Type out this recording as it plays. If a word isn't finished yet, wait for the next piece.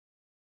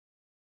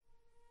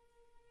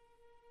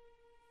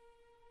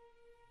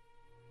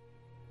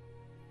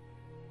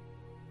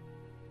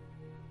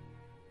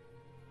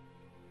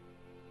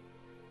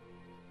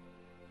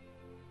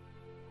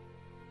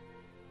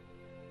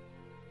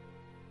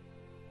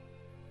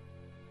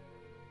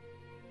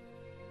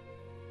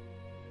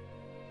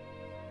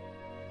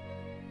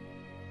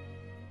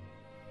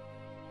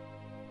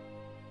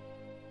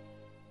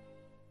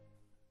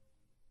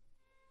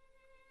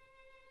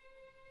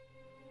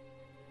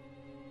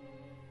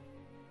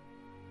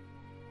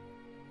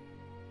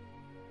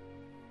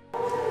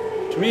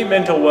me,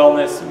 mental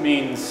wellness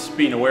means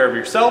being aware of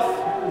yourself,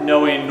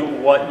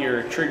 knowing what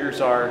your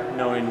triggers are,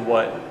 knowing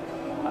what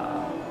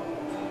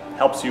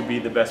helps you be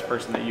the best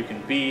person that you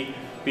can be,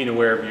 being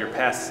aware of your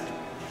past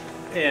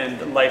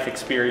and life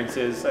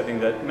experiences. I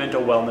think that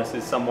mental wellness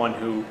is someone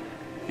who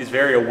is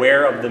very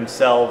aware of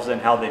themselves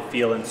and how they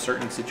feel in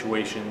certain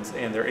situations,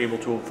 and they're able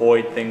to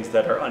avoid things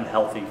that are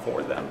unhealthy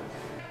for them.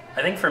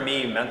 I think for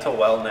me, mental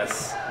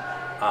wellness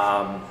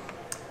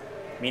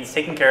means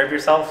taking care of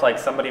yourself like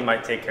somebody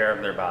might take care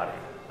of their body.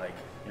 Like,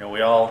 you know,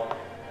 we all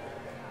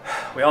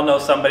know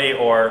somebody,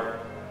 or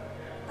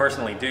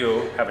personally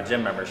do have a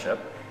gym membership.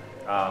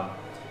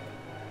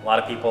 A lot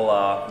of people,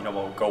 you know,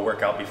 will go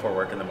work out before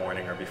work in the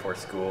morning or before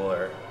school,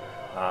 or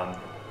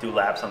do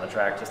laps on the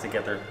track just to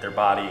get their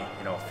body,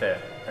 you know, fit.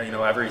 And, you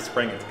know, every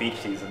spring it's beach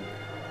season,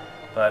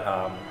 but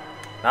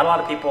not a lot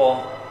of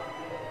people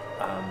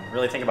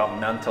really think about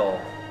mental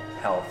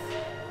health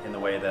in the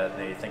way that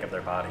they think of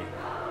their body.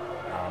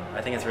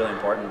 I think it's really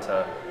important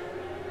to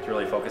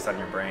really focus on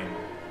your brain,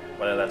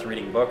 whether that's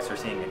reading books or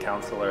seeing a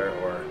counselor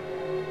or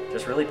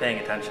just really paying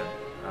attention.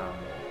 I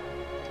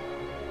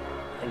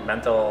think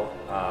mental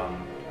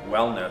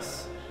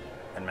wellness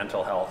and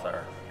mental health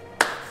are,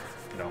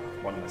 you know,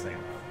 one and the same.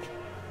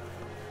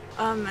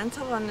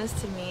 Mental wellness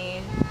to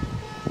me,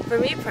 for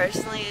me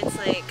personally, it's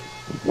like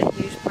a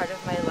huge part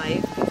of my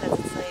life because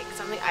it's like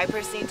something I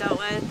personally dealt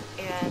with,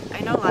 and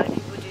I know a lot of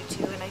people do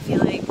too, and I feel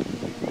like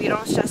we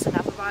don't stress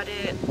enough about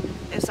it.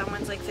 If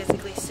someone's like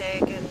physically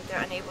sick and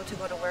they're unable to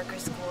go to work or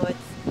school,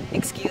 it's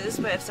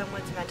excused, but if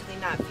someone's mentally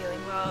not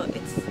feeling well,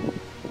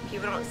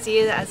 people don't see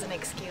it as an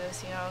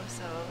excuse, you know,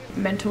 so.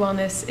 Mental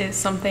wellness is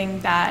something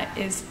that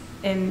is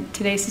in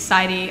today's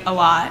society a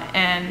lot,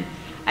 and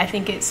I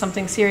think it's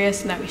something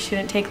serious and that we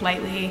shouldn't take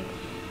lightly,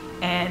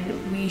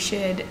 and we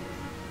should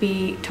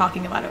be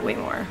talking about it way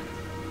more.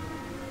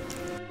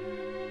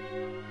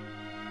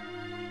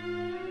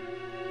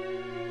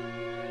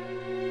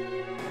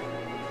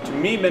 To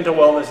me, mental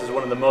wellness is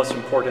one of the most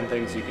important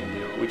things you can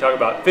do. We talk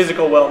about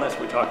physical wellness,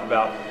 we talk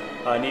about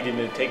needing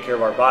to take care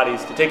of our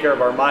bodies. To take care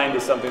of our mind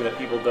is something that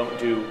people don't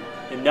do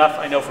enough.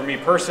 I know for me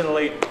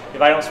personally,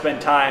 if I don't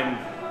spend time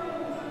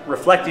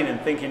reflecting and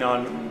thinking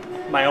on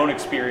my own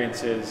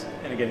experiences,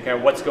 and again, kind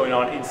of what's going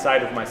on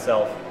inside of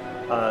myself,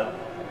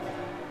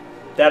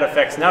 that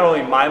affects not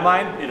only my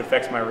mind, it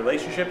affects my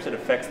relationships, it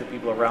affects the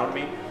people around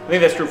me. I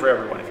think that's true for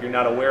everyone. If you're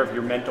not aware of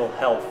your mental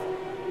health,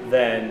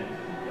 then,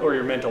 or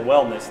your mental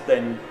wellness,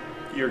 then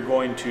you're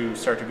going to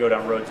start to go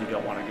down roads you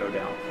don't want to go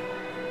down.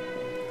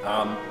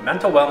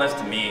 Mental wellness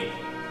to me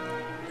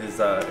is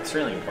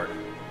extremely important.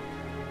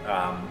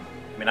 I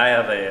mean, I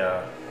have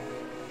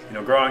you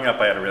know, growing up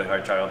I had a really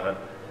hard childhood.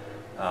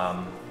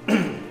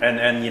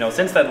 And you know,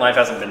 since then life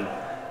hasn't been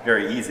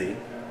very easy.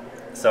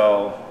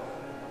 So,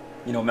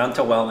 you know,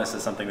 mental wellness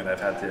is something that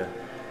I've had to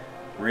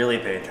really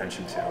pay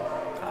attention to.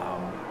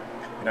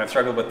 You know, I've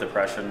struggled with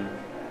depression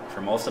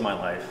for most of my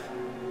life,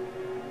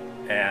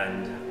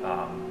 and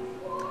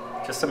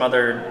just some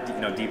other,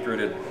 you know,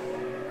 deep-rooted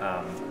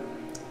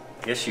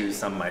issues,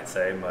 some might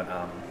say, but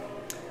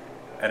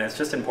and it's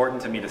just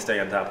important to me to stay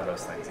on top of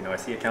those things. You know, I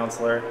see a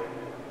counselor,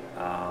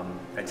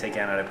 I take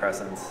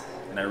antidepressants,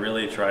 and I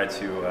really try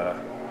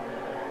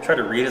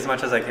to read as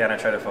much as I can. I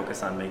try to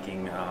focus on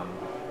making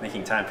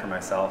time for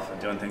myself and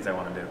doing things I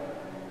want to do.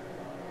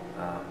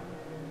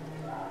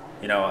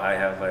 You know, I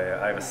have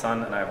a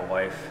son and I have a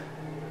wife.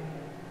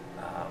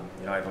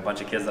 You know, I have a bunch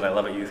of kids that I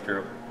love at youth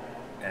group,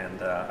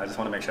 and I just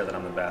want to make sure that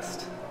I'm the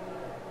best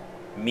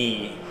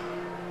me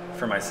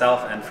for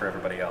myself and for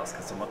everybody else.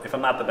 Because if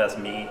I'm not the best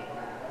me,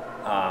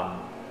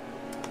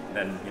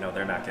 then, you know,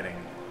 they're not getting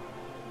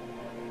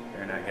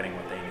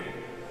what they need.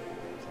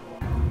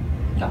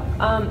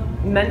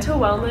 Mental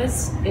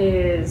wellness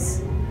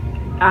is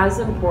as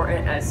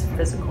important as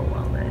physical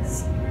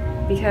wellness,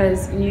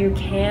 because you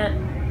can't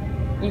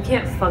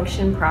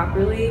function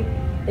properly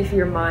if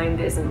your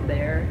mind isn't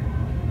there.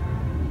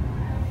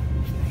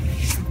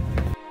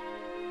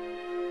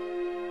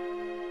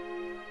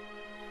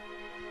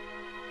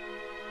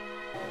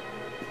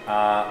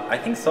 I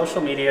think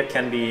social media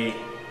can be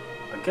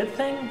a good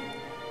thing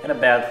and a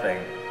bad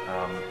thing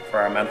for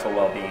our mental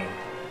well-being.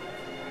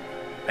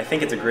 I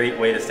think it's a great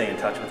way to stay in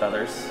touch with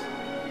others,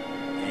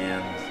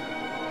 and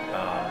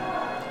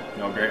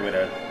you know, a great way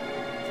to,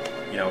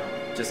 you know,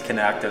 just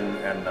connect and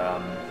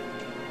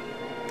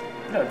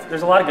you know,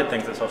 there's a lot of good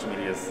things that social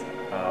media is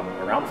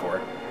around for,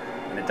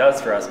 and it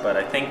does for us. But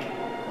I think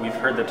we've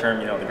heard the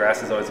term, you know, the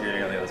grass is always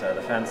greener on the other side of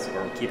the fence,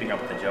 or keeping up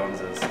with the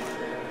Joneses.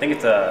 I think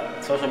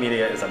social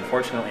media is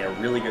unfortunately a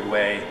really good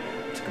way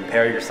to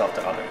compare yourself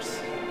to others.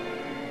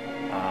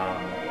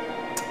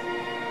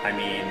 I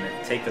mean,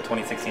 take the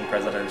 2016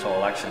 presidential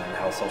election and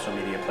how social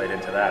media played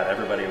into that.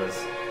 Everybody was,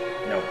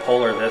 you know,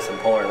 polar this and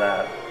polar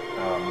that.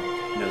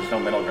 You know, there's no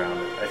middle ground.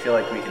 I feel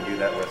like we can do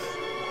that with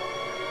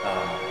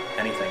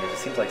anything. It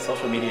just seems like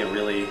social media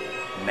really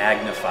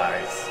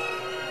magnifies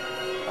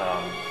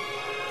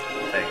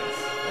things.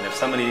 And if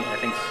somebody, I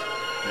think,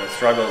 you know,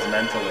 struggles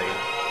mentally,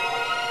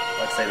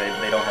 let's say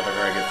they don't have a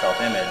very good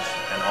self-image,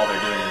 and all they're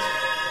doing is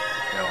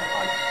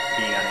on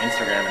being on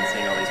Instagram and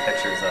seeing all these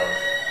pictures of,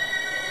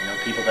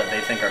 people that they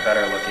think are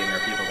better looking or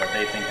people that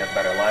they think have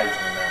better lives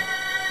than them.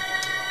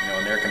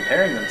 And they're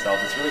comparing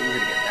themselves. It's really easy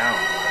to get down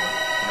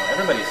on,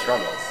 everybody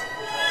struggles.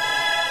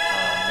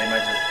 They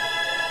might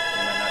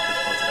not just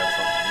post it on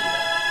social media.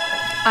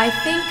 I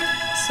think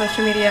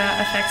social media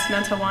affects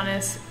mental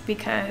wellness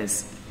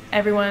because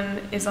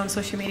everyone is on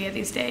social media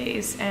these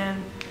days,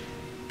 and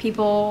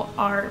people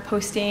are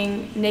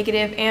posting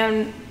negative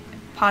and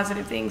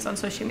positive things on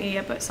social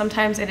media, but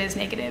sometimes it is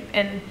negative,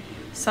 and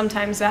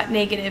sometimes that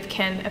negative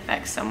can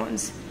affect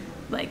someone's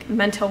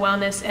mental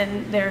wellness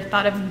and their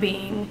thought of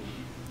being.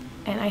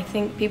 And I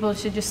think people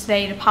should just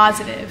stay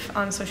positive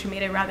on social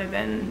media rather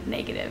than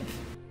negative.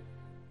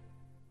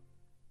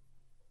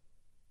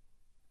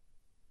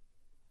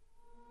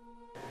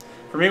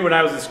 For me, when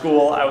I was in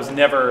school, I was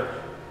never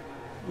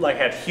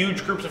had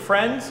huge groups of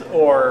friends,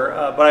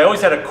 but I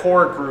always had a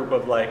core group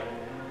of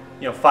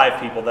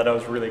 5 people that I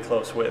was really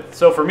close with.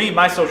 So for me,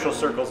 my social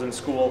circles in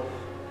school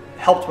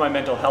helped my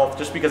mental health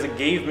just because it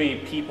gave me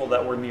people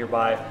that were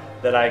nearby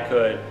that I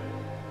could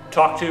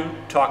talk to.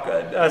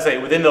 I say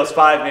within those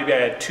 5, maybe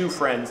I had 2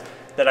 friends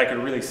that I could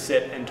really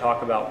sit and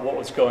talk about what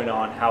was going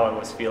on, how I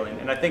was feeling.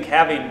 And I think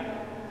having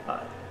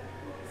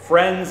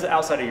friends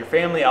outside of your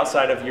family,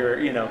 outside of your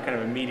kind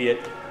of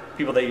immediate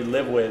people that you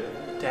live with,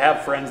 to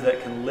have friends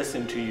that can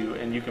listen to you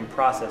and you can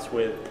process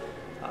with,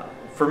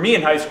 for me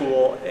in high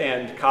school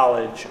and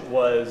college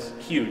was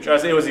huge.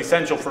 It was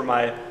essential for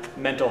my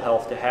mental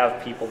health to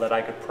have people that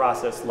I could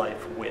process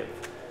life with.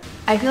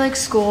 I feel like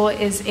school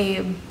is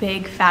a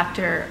big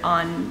factor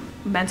on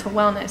mental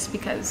wellness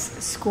because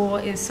school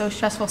is so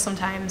stressful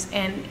sometimes,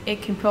 and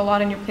it can put a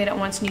lot on your plate at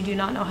once, and you do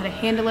not know how to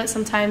handle it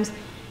sometimes,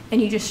 and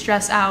you just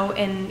stress out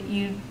and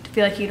you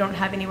feel like you don't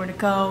have anywhere to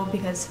go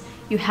because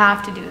you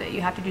have to do it.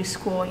 You have to do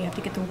school, you have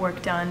to get the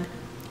work done.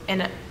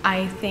 And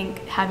I think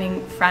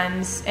having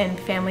friends and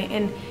family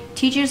and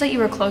teachers that you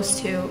were close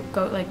to,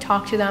 go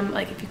talk to them.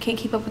 If you can't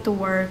keep up with the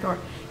work or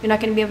you're not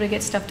going to be able to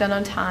get stuff done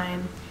on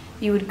time,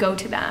 you would go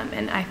to them,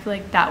 and I feel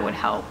like that would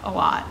help a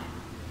lot.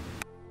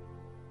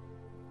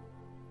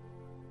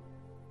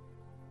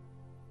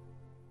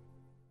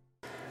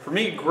 For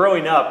me,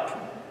 growing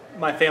up,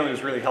 my family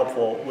was really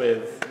helpful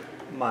with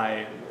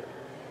my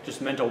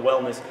just mental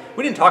wellness.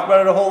 We didn't talk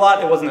about it a whole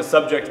lot. It wasn't a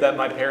subject that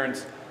my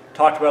parents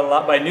talked about a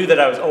lot, but I knew that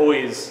I was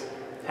always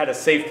had a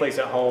safe place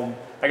at home.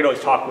 I could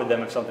always talk with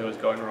them if something was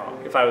going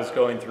wrong. If I was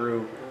going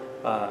through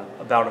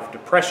a bout of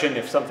depression,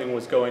 if something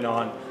was going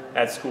on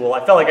at school,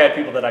 I felt like I had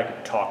people that I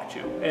could talk to.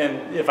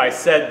 And if I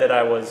said that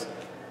I was,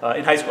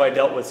 in high school I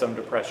dealt with some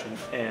depression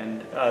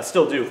and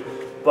still do,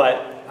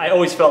 but I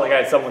always felt like I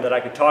had someone that I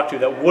could talk to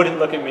that wouldn't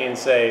look at me and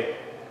say,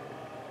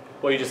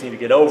 well, you just need to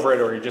get over it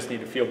or you just need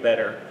to feel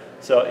better.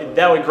 So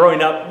that way,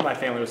 growing up, my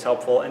family was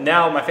helpful, and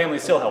now my family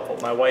is still helpful.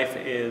 My wife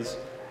is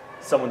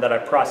someone that I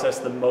process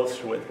the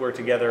most with. We're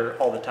together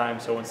all the time,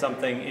 so when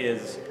something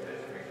is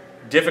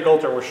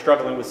difficult or we're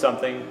struggling with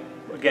something,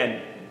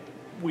 again,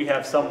 we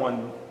have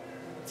someone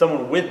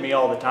with me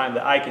all the time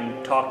that I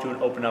can talk to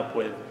and open up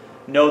with.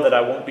 Know that I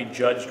won't be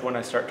judged when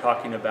I start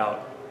talking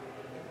about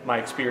my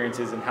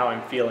experiences and how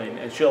I'm feeling,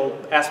 and she'll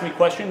ask me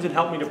questions and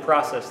help me to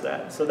process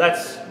that. So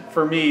that's,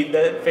 for me,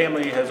 that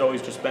family has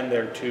always just been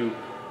there to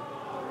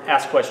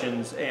ask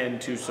questions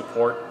and to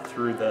support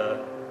through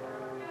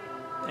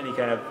any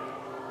kind of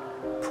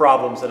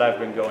problems that I've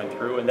been going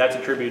through, and that's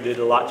attributed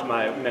a lot to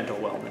my mental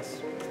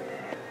wellness.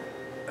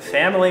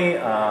 Family,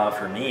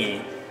 for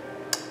me,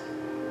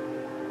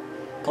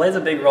 plays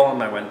a big role in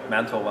my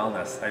mental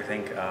wellness. I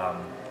think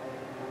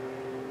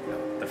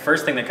the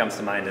first thing that comes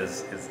to mind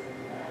is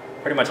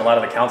pretty much a lot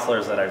of the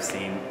counselors that I've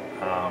seen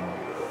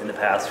in the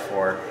past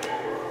for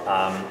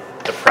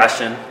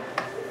depression,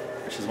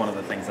 which is one of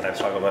the things that I've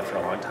struggled with for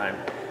a long time.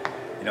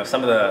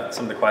 Some of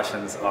the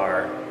questions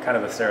are kind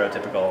of the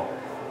stereotypical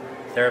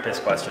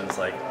therapist questions,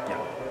 like,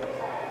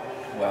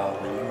 well,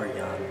 when you were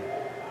young,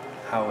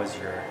 how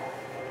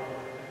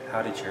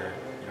did your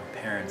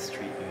parents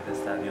treat you? This,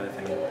 that, and the other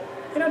thing.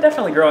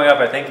 Definitely growing up,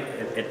 I think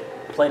it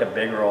played a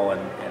big role in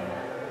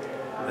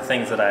the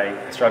things that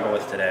I struggle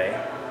with today.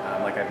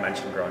 Like I've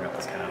mentioned, growing up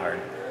was kind of hard.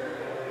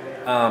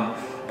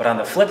 But on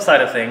the flip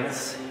side of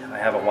things, I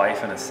have a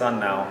wife and a son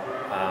now,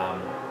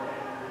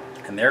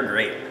 and they're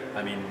great.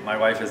 I mean, my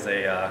wife is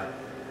a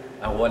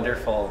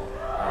wonderful,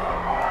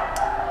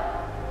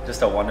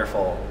 just a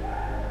wonderful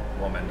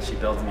woman. She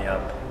builds me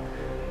up.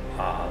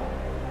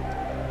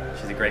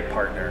 She's a great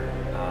partner.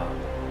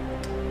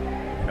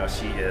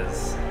 She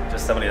is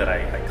just somebody that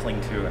I cling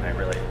to and I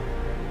really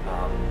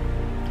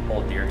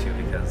hold dear to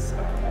because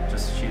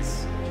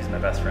she's my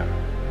best friend,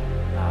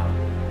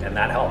 and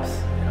that helps.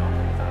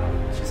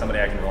 She's somebody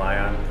I can rely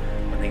on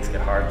when things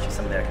get hard. She's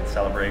somebody I can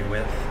celebrate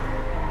with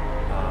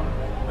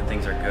when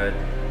things are good.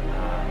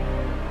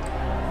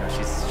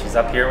 She's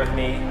up here with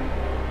me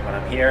when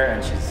I'm here,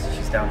 and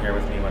she's down here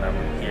with me when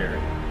I'm here.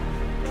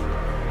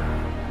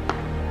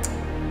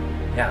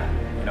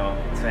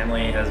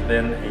 Family has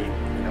been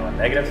a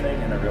negative thing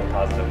and a real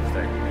positive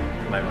thing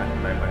in my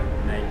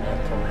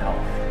mental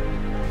health.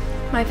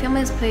 My family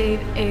has played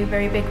a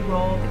very big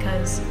role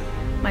because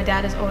my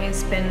dad has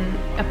always been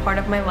a part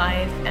of my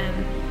life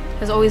and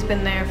has always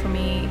been there for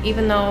me.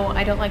 Even though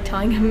I don't like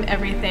telling him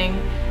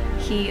everything,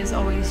 he is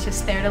always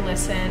just there to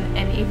listen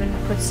and even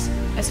puts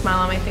a smile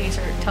on my face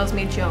or tells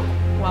me a joke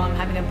while I'm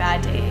having a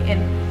bad day.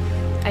 And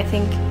I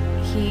think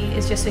he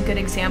is just a good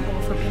example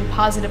for being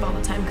positive all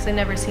the time because I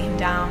never see him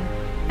down.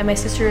 And my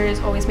sister is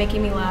always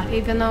making me laugh.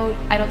 Even though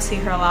I don't see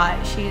her a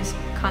lot, she's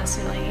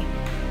constantly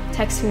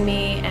texting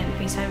me and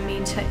FaceTiming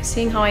me,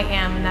 seeing how I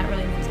am, and that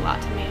really means a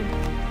lot to me.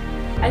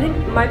 I think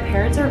my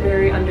parents are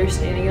very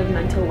understanding of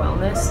mental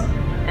wellness,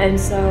 and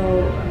so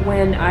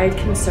when I had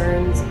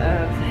concerns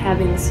of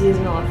having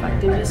seasonal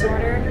affective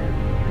disorder,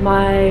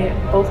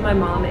 both my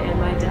mom and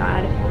my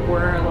dad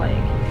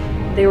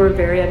they were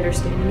very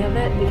understanding of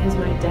it because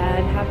my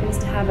dad happens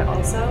to have it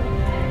also.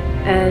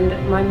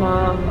 And my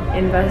mom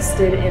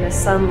invested in a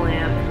sun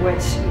lamp,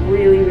 which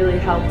really, really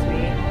helped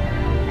me.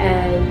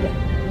 And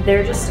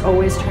they're just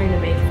always trying to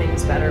make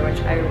things better, which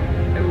I'm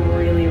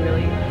really,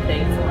 really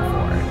thankful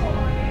for.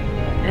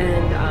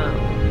 And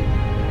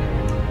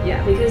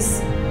yeah,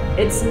 because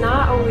it's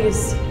not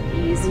always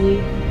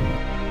easy.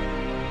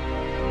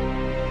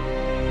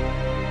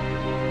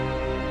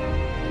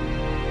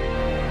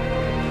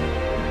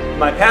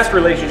 My past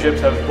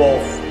relationships have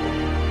both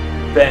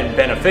been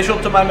beneficial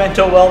to my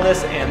mental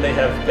wellness and they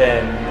have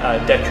been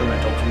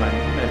detrimental to my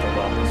mental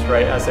wellness,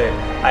 right? I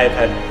have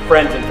had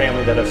friends and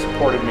family that have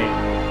supported me,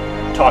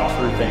 talked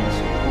through things,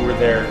 who were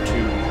there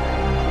to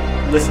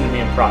listen to me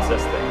and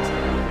process things.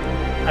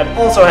 I've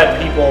also had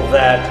people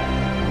that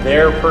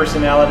their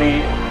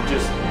personality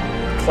just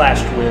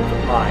clashed with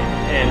mine,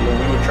 and when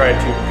we would try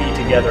to be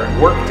together and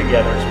work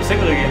together,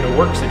 specifically in a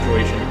work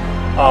situation,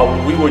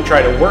 when we would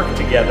try to work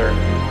together,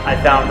 I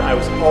found I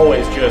was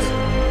always just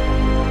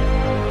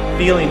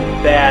feeling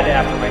bad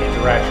after my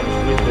interactions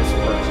with this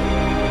person.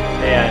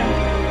 And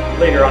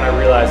later on I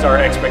realized our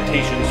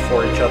expectations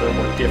for each other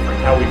were different.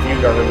 How we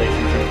viewed our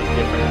relationship was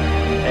different.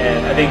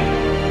 And I think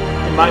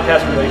in my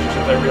past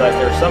relationships I realized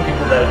there are some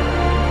people that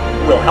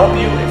will help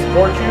you and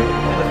support you,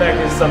 and the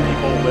fact is some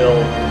people will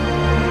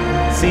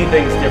see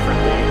things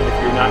differently if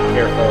you're not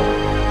careful.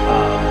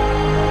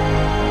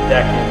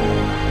 That can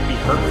be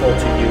hurtful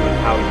to you and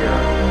how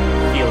you're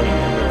feeling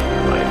and living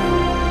your life.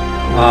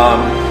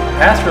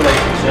 Past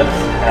relationships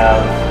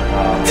have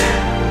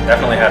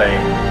definitely had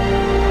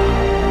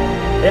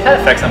they've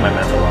had effects on my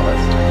mental wellness.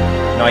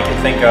 You know, I can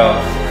think of,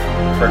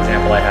 for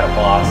example, I had a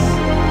boss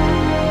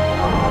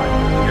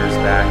years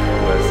back who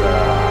was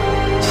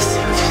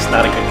just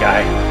not a good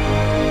guy.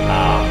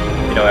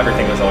 You know,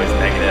 everything was always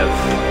negative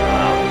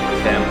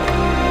with him.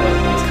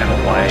 It was kind of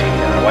why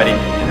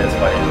didn't you do this?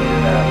 Why didn't you do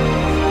that?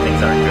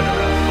 Things aren't good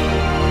enough.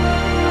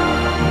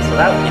 So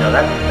that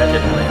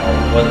didn't really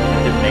help.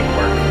 It didn't make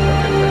work a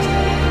good place to be.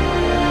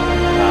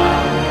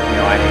 You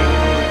know,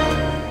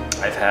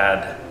 I've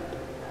had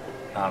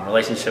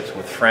relationships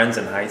with friends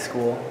in high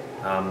school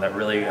that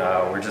really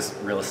were just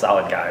really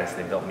solid guys.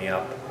 They built me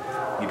up.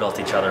 We built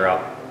each other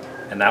up,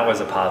 and that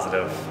was a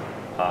positive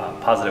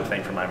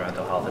thing for my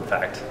mental health. In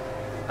fact,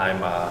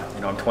 I'm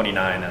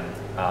 29, and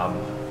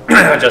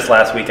just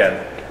last weekend,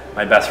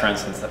 my best friend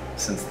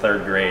since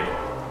third grade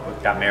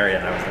got married,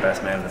 and I was the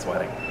best man at his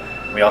wedding.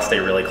 We all stay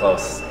really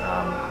close,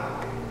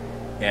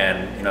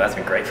 and you know, that's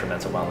been great for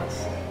mental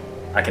wellness.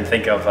 I can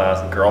think of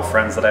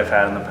girlfriends that I've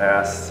had in the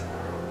past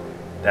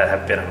that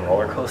have been a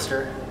roller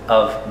coaster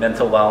of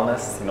mental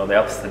wellness. You know, the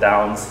ups, the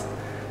downs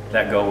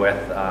that go with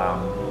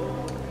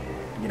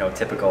you know,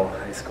 typical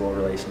high school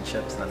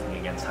relationships. Nothing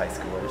against high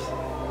schoolers.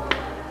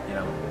 You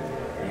know,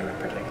 you in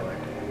particular,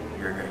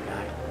 you're a great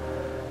guy.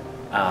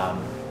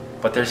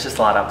 But there's just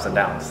a lot of ups and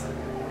downs,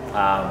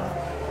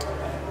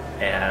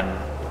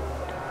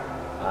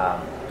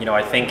 you know,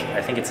 I think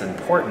it's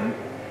important.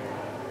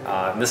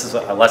 And this is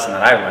a lesson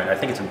that I've learned. I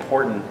think it's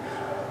important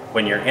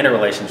when you're in a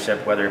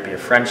relationship, whether it be a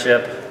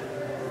friendship,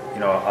 you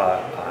know, a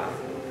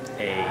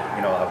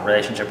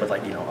relationship with,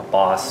 like, you know, a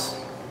boss,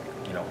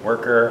 you know,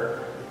 worker,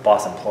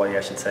 boss employee,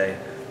 I should say,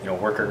 you know,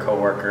 worker,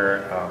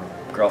 coworker,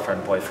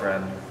 girlfriend,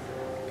 boyfriend,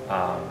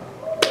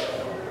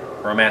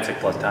 romantic,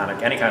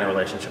 platonic, any kind of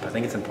relationship. I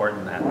think it's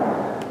important that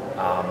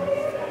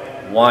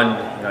one,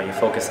 you know, you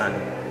focus on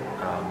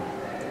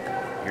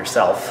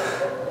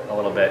yourself a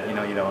little bit. You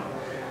know, you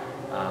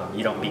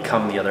don't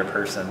become the other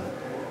person,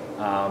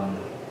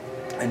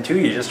 and two,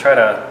 you just try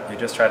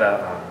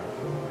to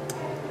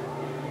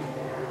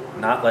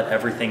not let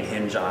everything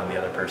hinge on the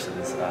other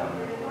person's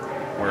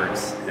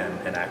words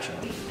and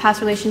actions.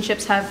 Past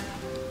relationships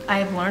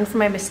I've learned from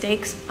my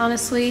mistakes.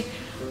 Honestly,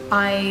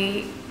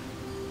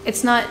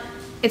 it's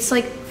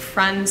like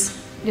friends.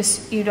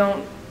 Just, you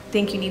don't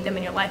think you need them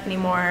in your life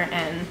anymore,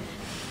 and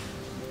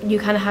you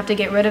kind of have to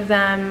get rid of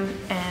them,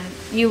 and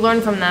you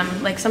learn from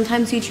them. Like,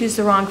 sometimes you choose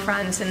the wrong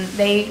friends and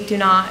they do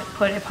not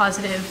put a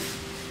positive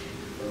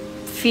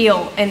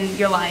feel in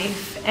your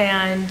life,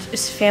 and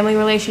just family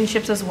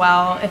relationships as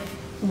well. If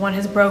one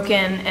has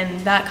broken,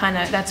 and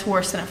that's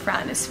worse than a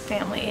friend, is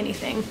family,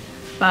 anything.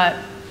 But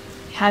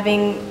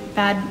having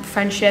bad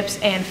friendships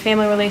and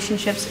family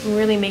relationships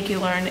really make you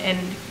learn and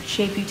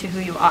shape you to who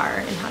you are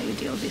and how you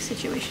deal with these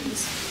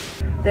situations.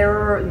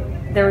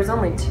 There was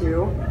only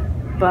two,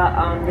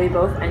 but they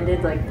both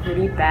ended like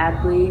pretty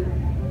badly.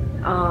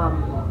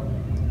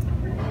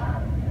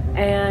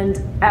 And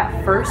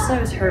at first I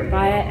was hurt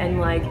by it and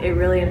like it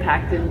really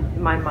impacted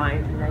my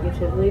mind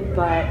negatively,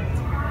 but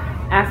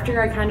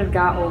after I kind of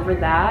got over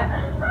that,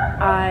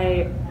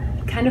 I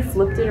kind of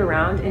flipped it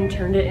around and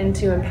turned it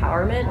into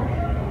empowerment,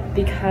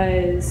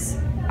 because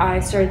I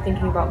started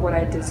thinking about what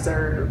I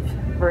deserve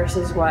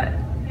versus what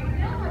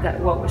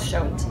was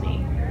shown to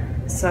me.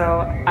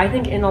 So I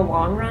think in the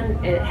long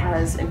run it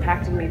has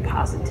impacted me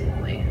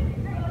positively.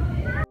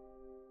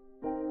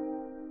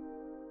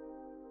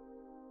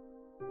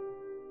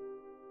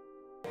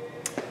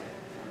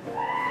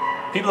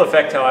 People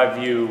affect how I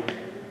view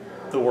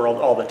the world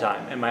all the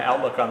time and my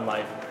outlook on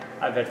life.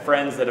 I've had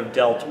friends that have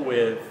dealt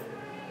with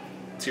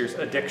serious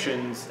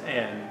addictions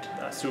and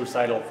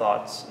suicidal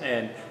thoughts,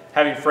 and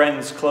having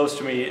friends close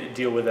to me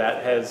deal with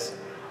that has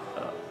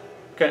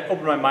kind of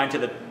opened my mind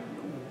to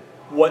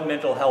what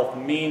mental health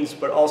means,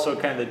 but also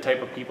kind of the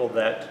type of people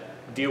that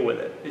deal with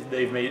it.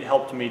 They've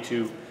helped me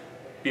to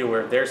be aware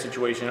of their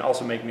situation and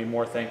also make me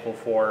more thankful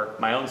for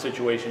my own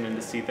situation and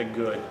to see the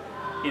good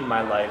in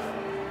my life.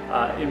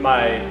 In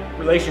my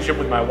relationship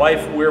with my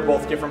wife, we're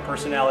both different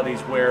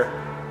personalities where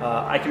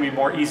I can be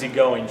more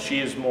easygoing.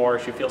 She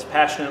feels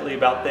passionately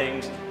about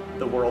things.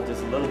 The world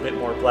is a little bit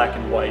more black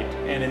and white.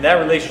 And in that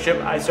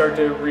relationship, I start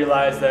to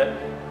realize that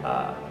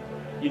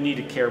you need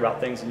to care about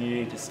things and you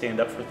need to stand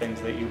up for things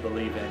that you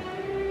believe in.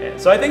 And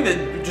so I think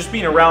that just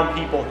being around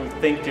people who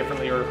think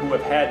differently or who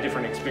have had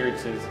different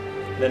experiences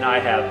than I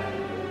have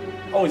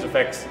always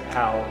affects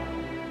how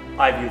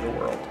I view the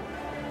world.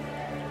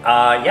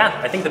 Yeah,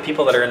 I think the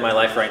people that are in my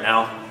life right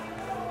now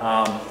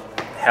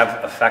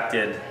have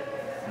affected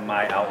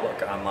my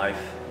outlook on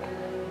life.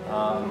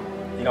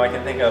 I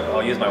can think of,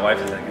 I'll use my wife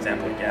as an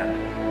example again.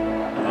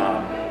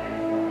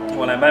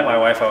 When I met my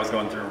wife, I was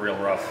going through a real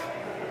rough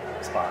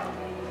spot.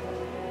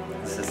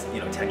 This is,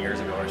 10 years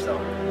ago or so.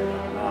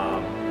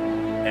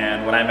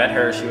 And when I met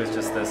her, she was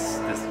just this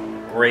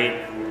great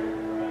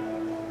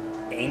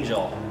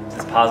angel,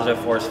 this positive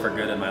force for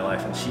good in my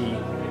life. And she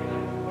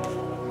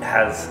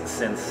has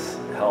since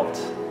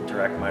helped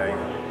direct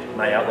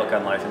my outlook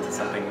on life into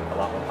something a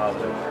lot more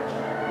positive.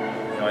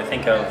 I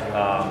think of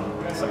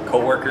some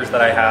coworkers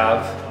that I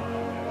have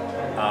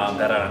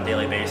that on a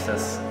daily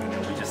basis,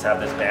 we just have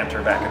this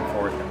banter back and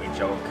forth and we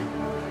joke.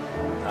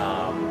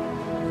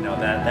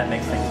 That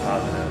makes things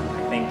positive.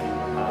 I think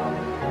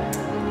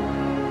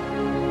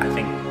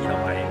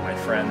my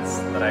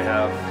friends that I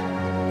have,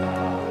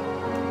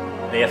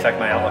 they affect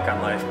my outlook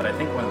on life. But I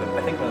think one of the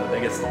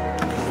biggest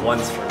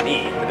ones for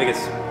me, the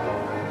biggest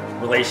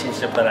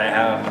relationship that I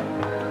have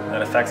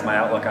that affects my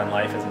outlook on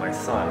life is my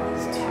son.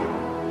 He's 2. He's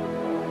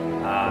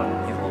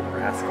a little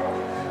rascal,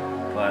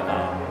 but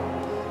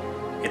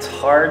it's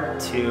hard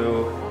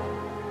to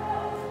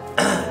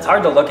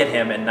look at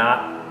him and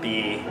not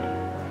be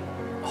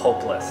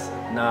hopeless,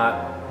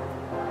 not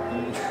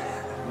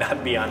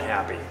be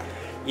unhappy.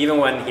 Even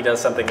when he does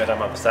something that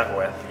I'm upset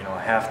with, I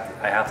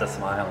have to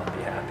smile and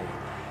be happy,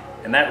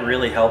 and that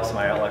really helps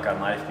my outlook on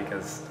life,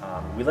 because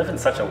we live in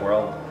such a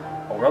world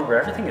where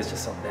everything is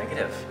just so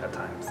negative at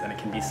times, and it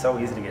can be so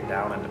easy to get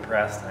down and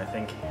depressed. And I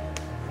think,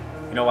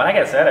 when I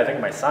get sad, I think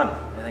of my son.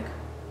 I think,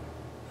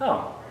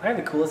 oh, I have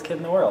the coolest kid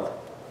in the world,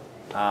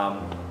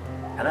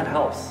 and that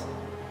helps.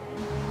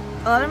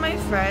 A lot of my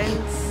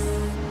friends,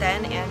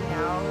 then and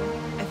now,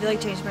 I feel like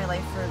changed my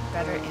life for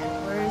better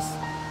and worse.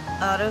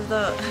 A lot of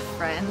the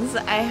friends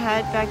I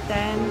had back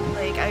then,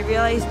 I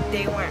realized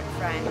they weren't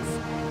friends.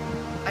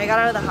 I got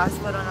out of the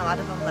hospital and a lot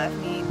of them left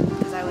me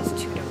because I was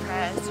too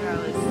depressed, or I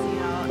was,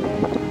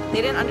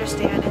 they didn't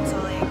understand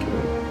until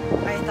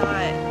I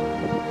thought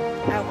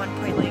at one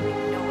point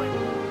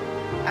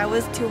I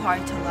was too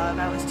hard to love,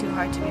 I was too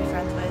hard to be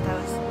friends with,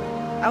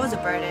 I was a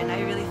burden,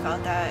 I really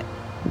felt that.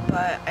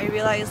 But I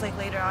realized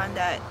later on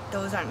that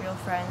those aren't real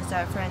friends,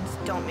 that friends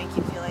don't make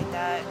you feel like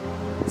that.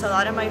 So a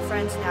lot of my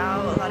friends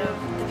now, a lot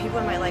of the people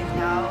in my life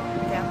now,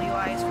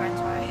 family-wise,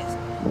 friends-wise,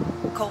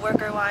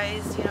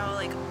 co-worker-wise, a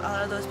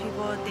lot of those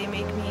people, they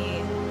make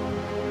me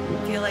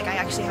feel like I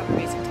actually have a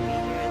reason to be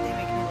here. They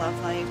make me love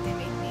life,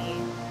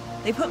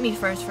 they put me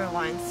first for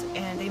once,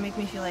 and they make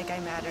me feel like I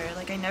matter.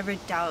 I never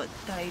doubt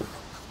that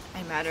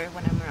I matter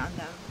when I'm around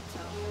them. So.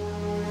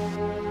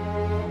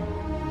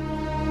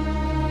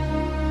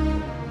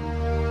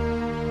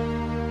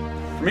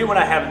 For me, when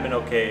I haven't been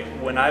okay,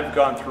 when I've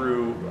gone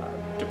through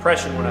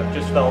depression, when I've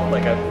just felt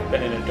like I've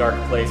been in a dark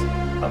place,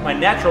 my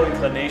natural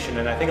inclination,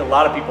 and I think a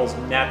lot of people's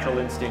natural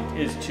instinct,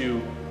 is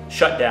to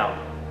shut down.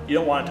 You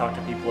don't want to talk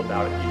to people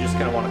about it. You just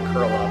kind of want to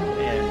curl up,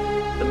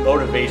 and the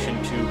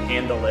motivation to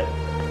handle it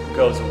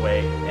goes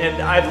away.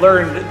 And I've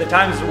learned the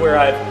times where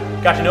I've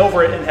gotten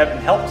over it and have been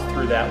helped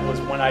through that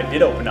was when I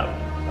did open up.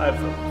 I've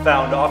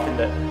found often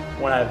that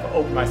when I've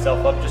opened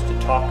myself up just to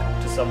talk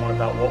to someone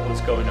about what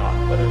was going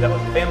on, whether that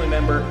was a family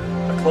member,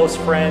 a close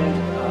friend,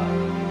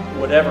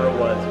 whatever it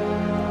was,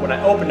 when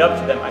I opened up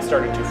to them, I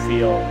started to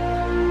feel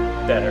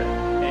better.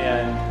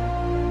 And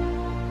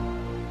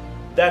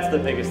that's the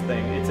biggest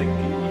thing.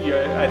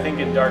 I think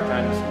in dark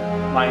times,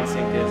 my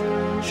instinct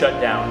is shut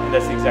down, and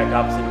that's the exact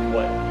opposite of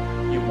what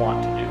you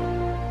want to do.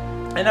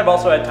 And I've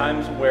also had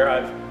times where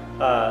I've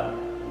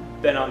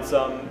been on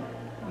some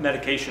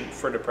medication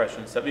for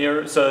depression and stuff.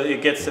 So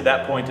it gets to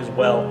that point as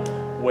well,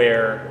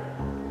 where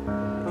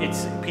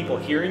it's people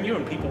hearing you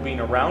and people being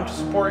around to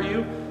support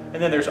you.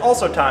 And then there's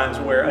also times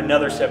where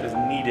another step is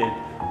needed,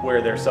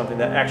 where there's something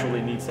that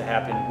actually needs to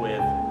happen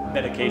with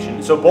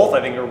medication. So both, I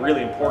think, are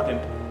really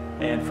important,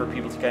 and for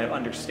people to kind of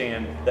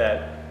understand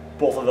that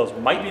both of those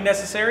might be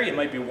necessary. It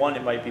might be one,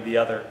 it might be the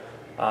other.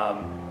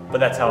 But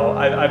that's how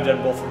I've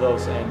done both of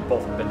those, and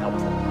both have been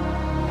helpful.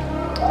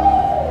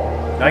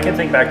 I can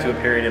think back to a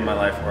period in my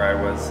life where I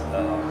was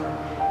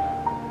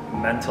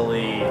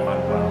mentally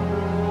unwell,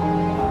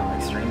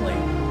 extremely.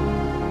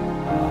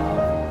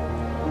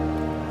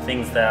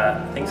 Things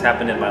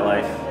happened in my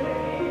life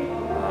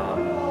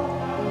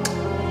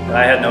that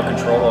I had no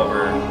control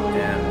over,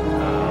 and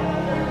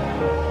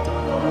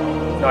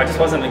I just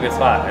wasn't in a good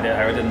spot.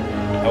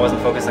 I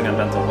wasn't focusing on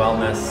mental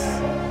wellness.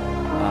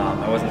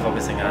 I wasn't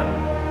focusing on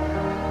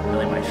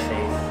really my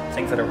faith,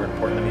 things that were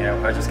important to me.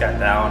 I just got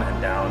down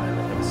and down,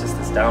 and it was just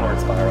this downward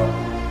spiral,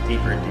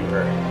 deeper and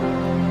deeper.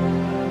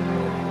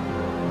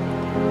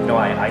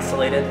 I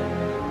isolated.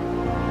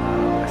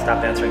 I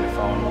stopped answering the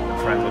phone when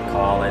friends would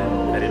call,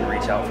 and I didn't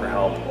reach out for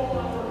help.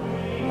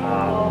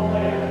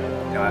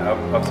 I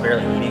was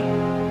barely eating.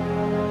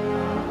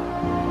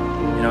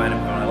 And when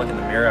I look in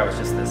the mirror, I was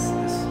just this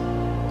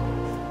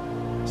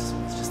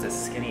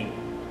skinny,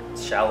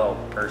 shallow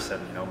person.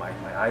 My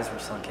eyes were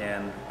sunk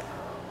in.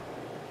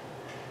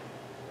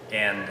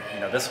 And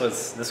this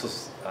was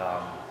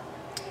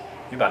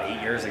about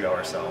 8 years ago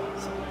or so.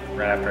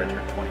 Right after I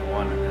turned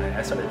 21, and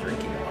I started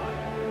drinking a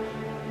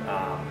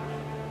lot.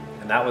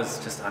 And that was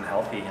just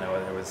unhealthy. I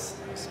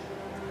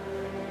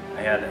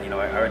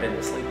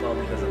didn't sleep well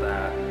because of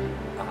that.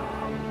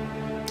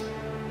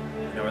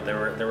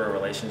 There were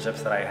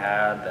relationships that I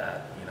had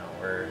that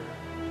were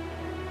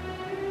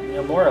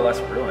more or less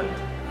ruined.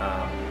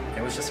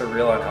 It was just a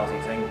real unhealthy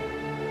thing,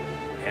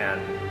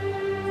 and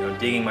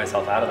digging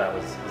myself out of that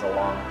was a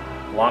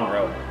long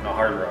road, a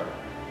hard road.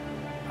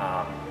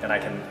 And I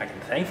can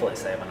thankfully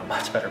say I'm in a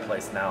much better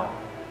place now.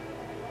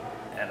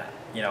 And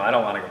I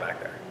don't want to go back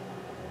there.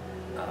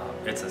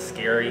 It's a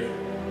scary,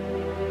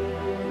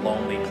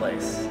 lonely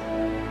place,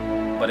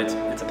 but it's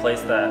a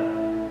place that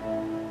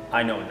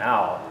I know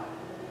now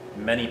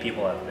many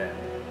people have been.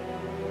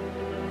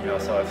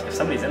 So if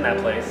somebody's in that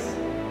place,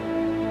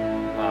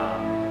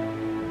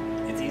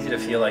 it's easy to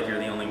feel like you're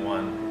the only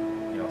one,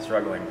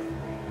 struggling,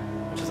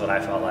 which is what I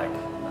felt like.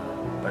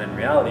 But in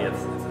reality,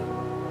 it's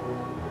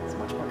a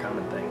much more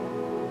common thing.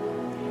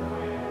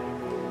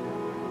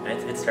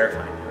 And it's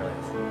terrifying, it really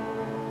is.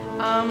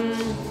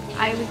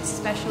 I would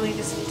especially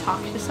just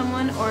talk to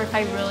someone, or if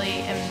I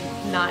really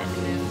am not in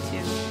the mood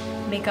to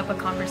make up a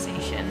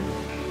conversation,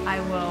 I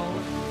will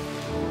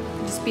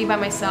just be by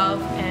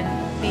myself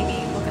and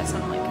maybe look at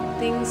some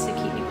things to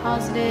keep me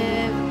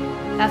positive.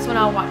 That's when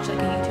I'll watch a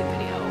YouTube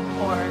video,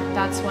 or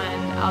that's when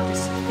I'll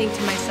just think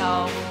to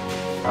myself,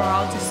 or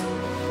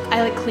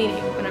I like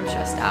cleaning when I'm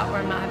stressed out or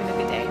I'm not having a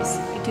good day. Just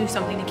do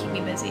something to keep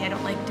me busy. I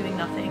don't like doing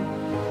nothing.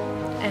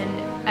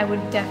 And I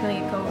would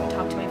definitely go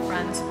talk to my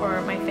friends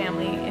or my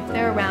family if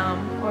they're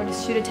around, or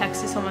just shoot a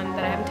text to someone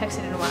that I haven't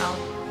texted in a while.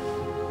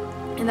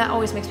 And that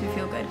always makes me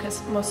feel good,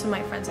 because most of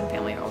my friends and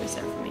family are always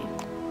there for me.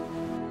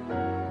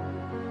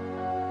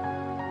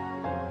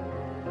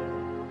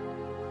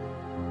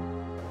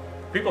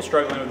 People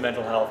struggling with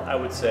mental health, I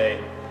would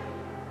say,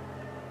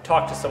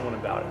 talk to someone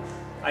about it.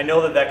 I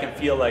know that can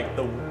feel like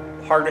the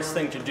hardest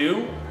thing to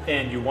do,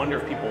 and you wonder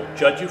if people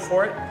judge you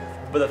for it.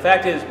 But the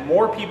fact is,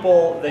 more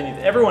people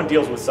everyone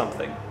deals with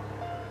something.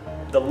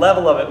 The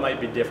level of it might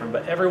be different,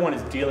 but everyone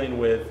is dealing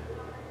with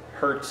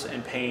hurts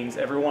and pains.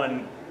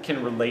 Everyone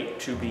can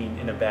relate to being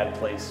in a bad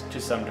place to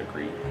some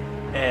degree.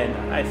 And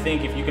I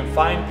think if you can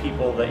find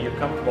people that you're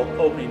comfortable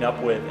opening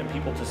up with, and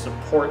people to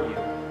support you,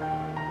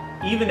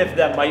 even if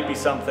that might be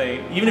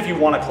something, even if you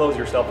want to close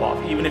yourself off,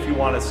 even if you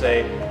want to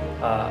say,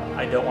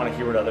 I don't want to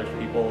hear what other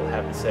people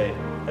have to say,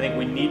 I think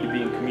we need to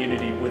be in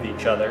community with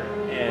each other,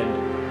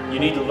 and you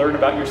need to learn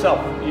about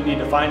yourself. You need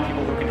to find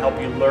people who can help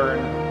you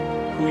learn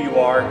who you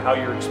are, how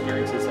your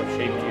experiences have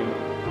shaped you,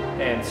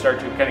 and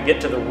start to kind of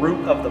get to the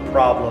root of the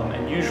problem.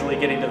 And usually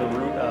getting to the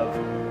root of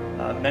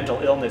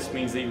mental illness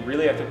means that you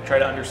really have to try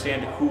to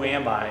understand, who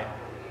am I?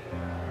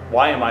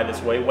 Why am I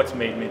this way? What's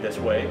made me this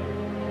way?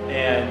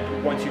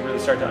 And once you really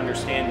start to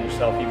understand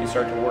yourself, you can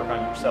start to work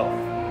on yourself.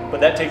 But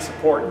that takes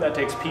support, that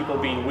takes people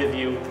being with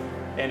you,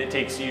 and it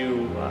takes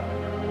you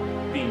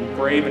being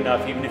brave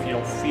enough, even if you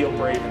don't feel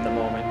brave in the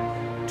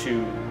moment,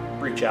 to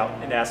reach out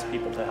and ask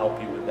people to help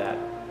you with that.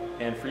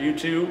 And for you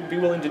to be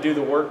willing to do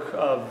the work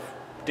of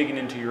digging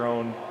into your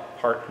own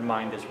heart and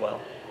mind as well.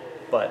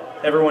 But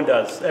everyone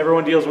does.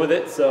 Everyone deals with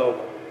it,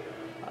 so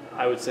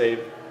I would say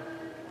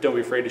don't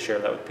be afraid to share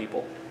that with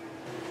people.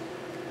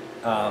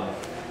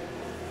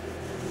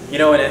 You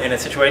know, in a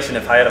situation,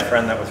 if I had a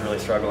friend that was really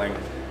struggling,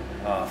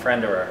 a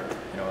friend or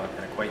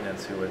an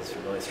acquaintance who was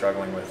really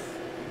struggling with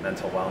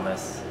mental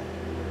wellness,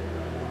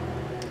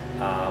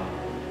 I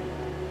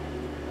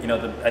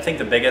think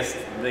the biggest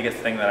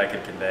thing that I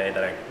could convey,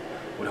 that I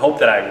would hope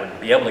that I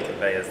would be able to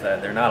convey, is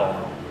that they're not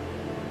alone.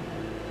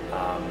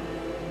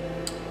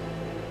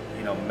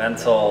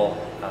 Mental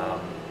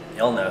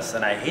illness,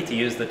 and I hate to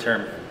use the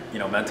term,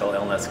 mental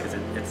illness, because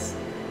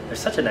there's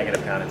such a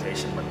negative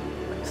connotation when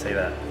you say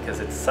that, because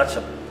it's such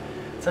a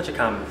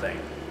common thing.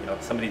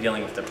 Somebody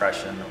dealing with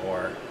depression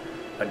or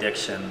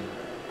addiction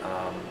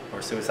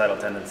or suicidal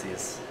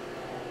tendencies,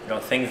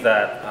 things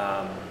that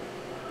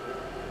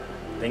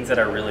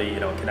are really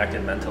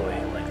connected mentally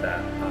like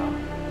that.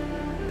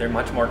 They're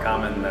much more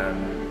common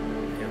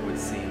than it would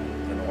seem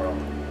in the world.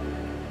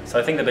 So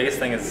I think the biggest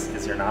thing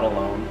is you're not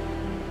alone.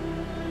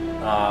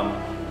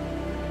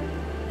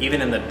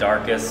 Even on the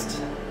darkest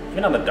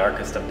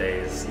of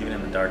days, even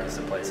in the darkest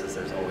of places,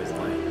 there's always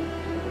light.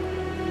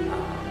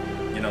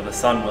 The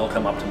sun will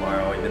come up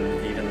tomorrow,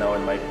 even though it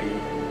might be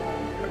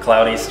a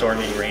cloudy,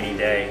 stormy, rainy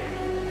day.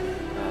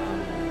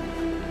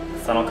 The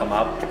sun will come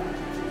up.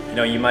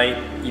 You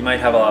might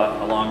have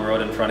a long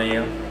road in front of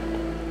you.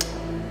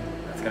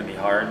 That's going to be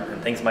hard,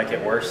 and things might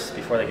get worse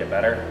before they get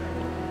better.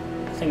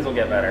 Things will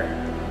get better.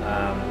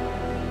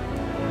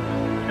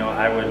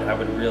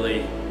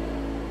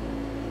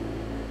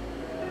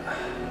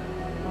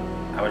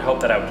 I would hope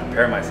that I would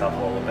prepare myself a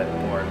little bit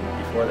more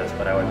before this,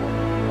 but I would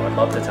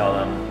love to tell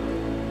them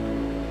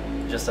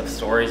just of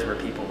stories where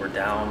people were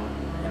down,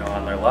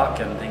 on their luck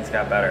and things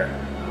got better.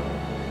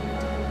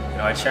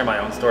 I'd share my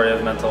own story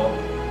of mental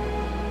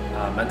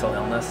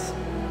illness.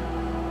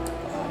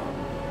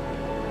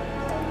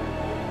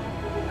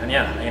 And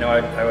yeah,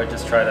 I would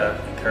just try to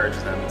encourage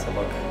them to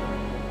look,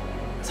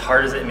 as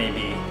hard as it may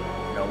be,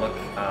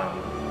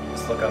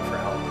 just look up for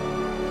help.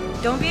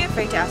 Don't be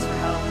afraid to ask for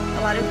help.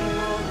 A lot of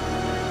people,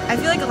 I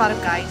feel like a lot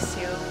of guys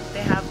too,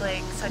 they have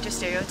like such a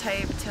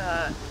stereotype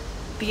to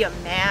be a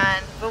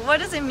man, but what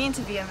does it mean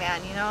to be a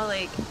man,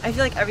 I feel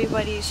like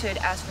everybody should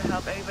ask for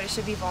help, everybody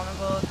should be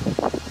vulnerable,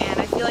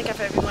 and I feel like if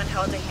everyone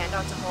held a hand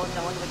out to hold,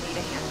 no one would need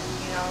a hand,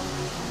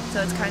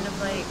 so it's kind of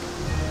like,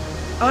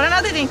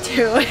 another thing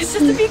too, it's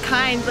just to be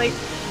kind,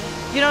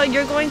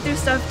 you're going through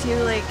stuff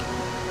too,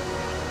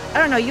 I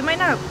don't know, you might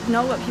not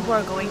know what people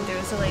are going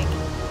through, so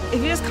if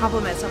you just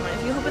compliment someone,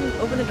 if you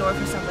open the door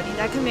for somebody,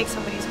 that can make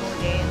somebody's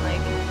whole day, and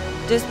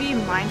just be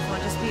mindful,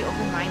 just be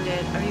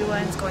open-minded.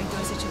 Everyone's going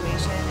through a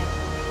situation,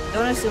 and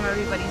don't assume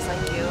everybody's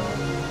like you.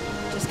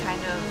 Just kind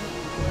of,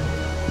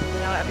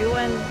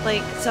 everyone,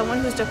 someone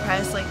who's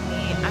depressed like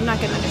me, I'm not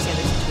going to understand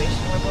their situation.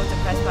 We're both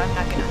depressed, but I'm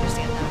not going to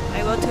understand them.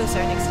 I will to a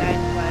certain extent,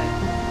 but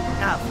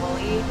not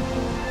fully.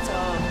 So,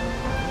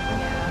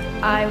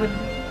 yeah. I would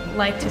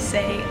like to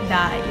say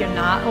that you're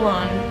not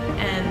alone,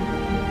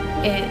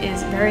 and it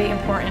is very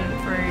important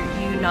for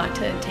you not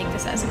to take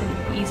this as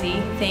an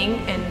easy thing,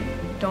 and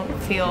don't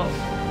feel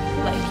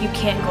like you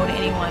can't go to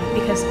anyone,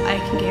 because I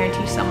can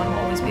guarantee someone will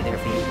always be there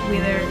for you.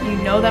 Whether you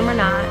know them or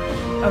not,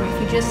 or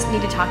if you just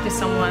need to talk to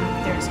someone,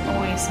 there's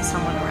always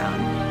someone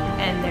around.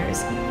 And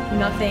there's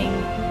nothing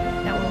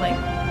that will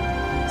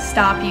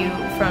stop you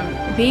from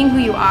being who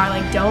you are.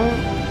 Don't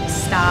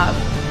stop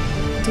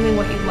doing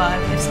what you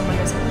love if someone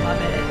doesn't love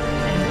it.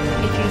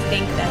 And if you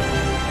think that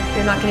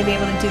you're not going to be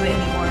able to do it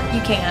anymore,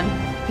 you can,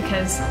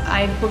 because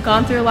I've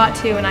gone through a lot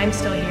too, and I'm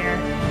still here.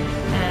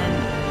 And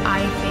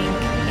I think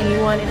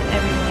anyone and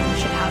everyone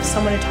should have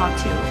someone to talk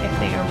to if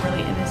they are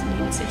really in this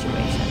needed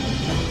situation.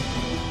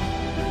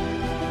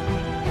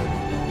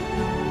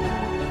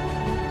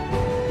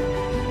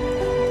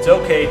 It's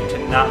okay to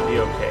not be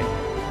okay.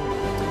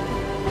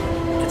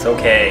 It's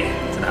okay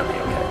to not be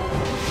okay.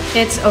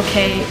 It's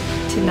okay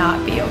to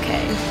not be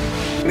okay.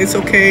 It's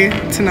okay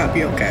to not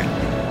be okay.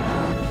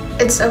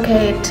 It's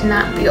okay to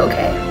not be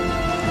okay.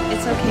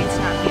 It's okay to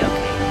not be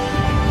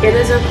okay. It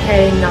is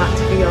okay not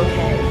to be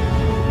okay.